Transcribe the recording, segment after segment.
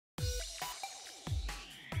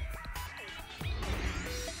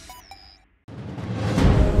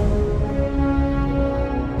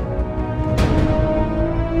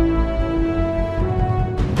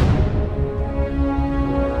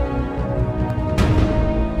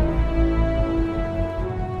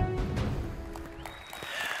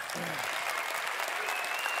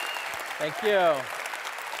Thank you.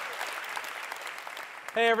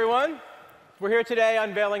 Hey, everyone. We're here today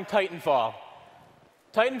unveiling Titanfall.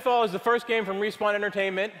 Titanfall is the first game from Respawn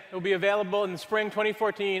Entertainment. It will be available in the spring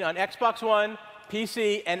 2014 on Xbox One,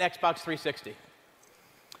 PC, and Xbox 360.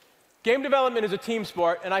 Game development is a team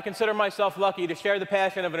sport, and I consider myself lucky to share the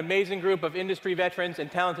passion of an amazing group of industry veterans and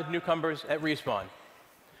talented newcomers at Respawn.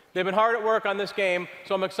 They've been hard at work on this game,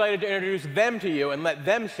 so I'm excited to introduce them to you and let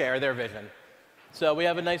them share their vision. So we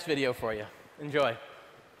have a nice video for you. Enjoy.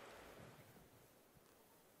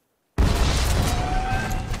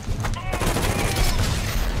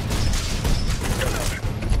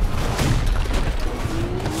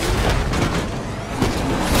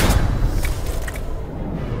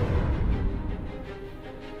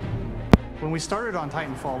 When we started on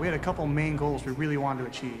Titanfall, we had a couple main goals we really wanted to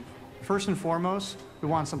achieve. First and foremost, we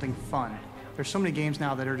wanted something fun. There's so many games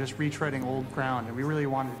now that are just retreading old ground, and we really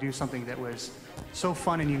wanted to do something that was so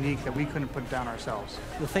fun and unique that we couldn't put it down ourselves.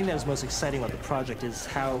 The thing that is most exciting about the project is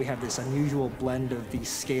how we have this unusual blend of the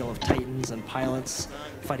scale of Titans and pilots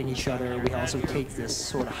fighting each other. We also take this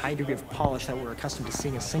sort of high degree of polish that we're accustomed to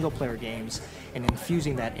seeing in single-player games and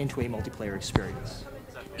infusing that into a multiplayer experience.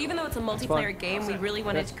 Even though it's a multiplayer game, we really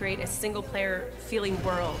wanted to create a single-player feeling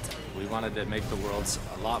world. We wanted to make the worlds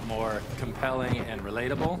a lot more compelling and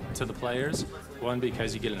relatable to the players. One,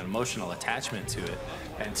 because you get an emotional attachment to it,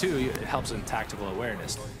 and two, it helps in tactical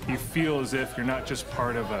awareness. You feel as if you're not just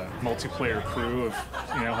part of a multiplayer crew of,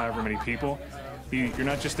 however many people. You're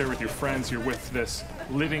not just there with your friends, you're with this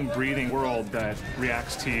living, breathing world that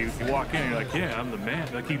reacts to you. You walk in and you're like, yeah, I'm the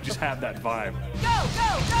man. Like, you just have that vibe. Go,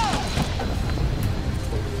 go, go!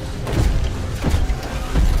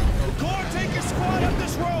 Take your squad up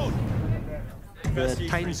this road! The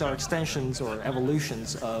Titans are extensions or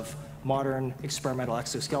evolutions of modern experimental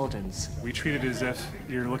exoskeletons. We treat it as if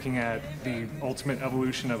you're looking at the ultimate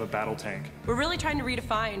evolution of a battle tank. We're really trying to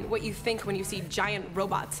redefine what you think when you see giant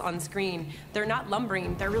robots on screen. They're not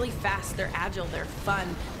lumbering, they're really fast, they're agile, they're fun.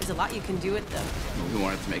 There's a lot you can do with them. We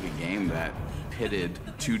wanted to make a game that pitted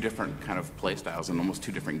two different kind of play styles and almost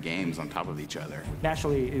two different games on top of each other.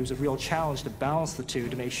 Naturally, it was a real challenge to balance the two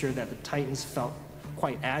to make sure that the Titans felt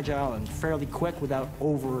quite agile and fairly quick without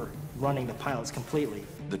overrunning the pilots completely.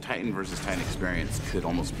 The Titan versus Titan experience could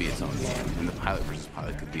almost be its own game, and the pilot versus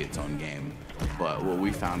pilot could be its own game. But what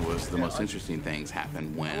we found was the most interesting things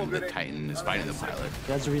happen when the Titan is fighting the pilot.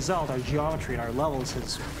 As a result, our geometry and our levels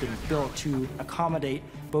has been built to accommodate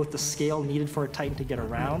both the scale needed for a Titan to get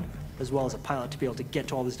around, as well as a pilot to be able to get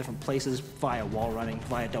to all these different places via wall running,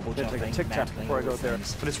 via double jumping, mantling, before I go there.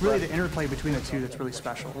 But it's really the interplay between the two that's really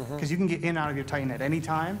special, because you can get in and out of your Titan at any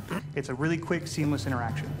time. It's a really quick, seamless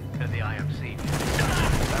interaction. And the IMC.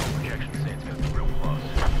 Battle projection say it's gonna be real close.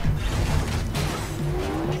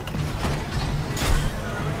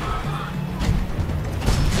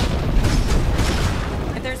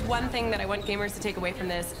 If there's one thing that I want gamers to take away from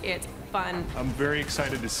this, it's fun. I'm very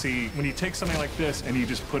excited to see when you take something like this and you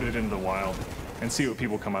just put it into the wild and see what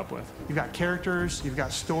people come up with. You've got characters, you've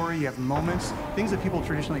got story, you have moments, things that people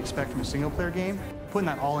traditionally expect from a single-player game, putting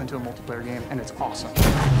that all into a multiplayer game, and it's awesome.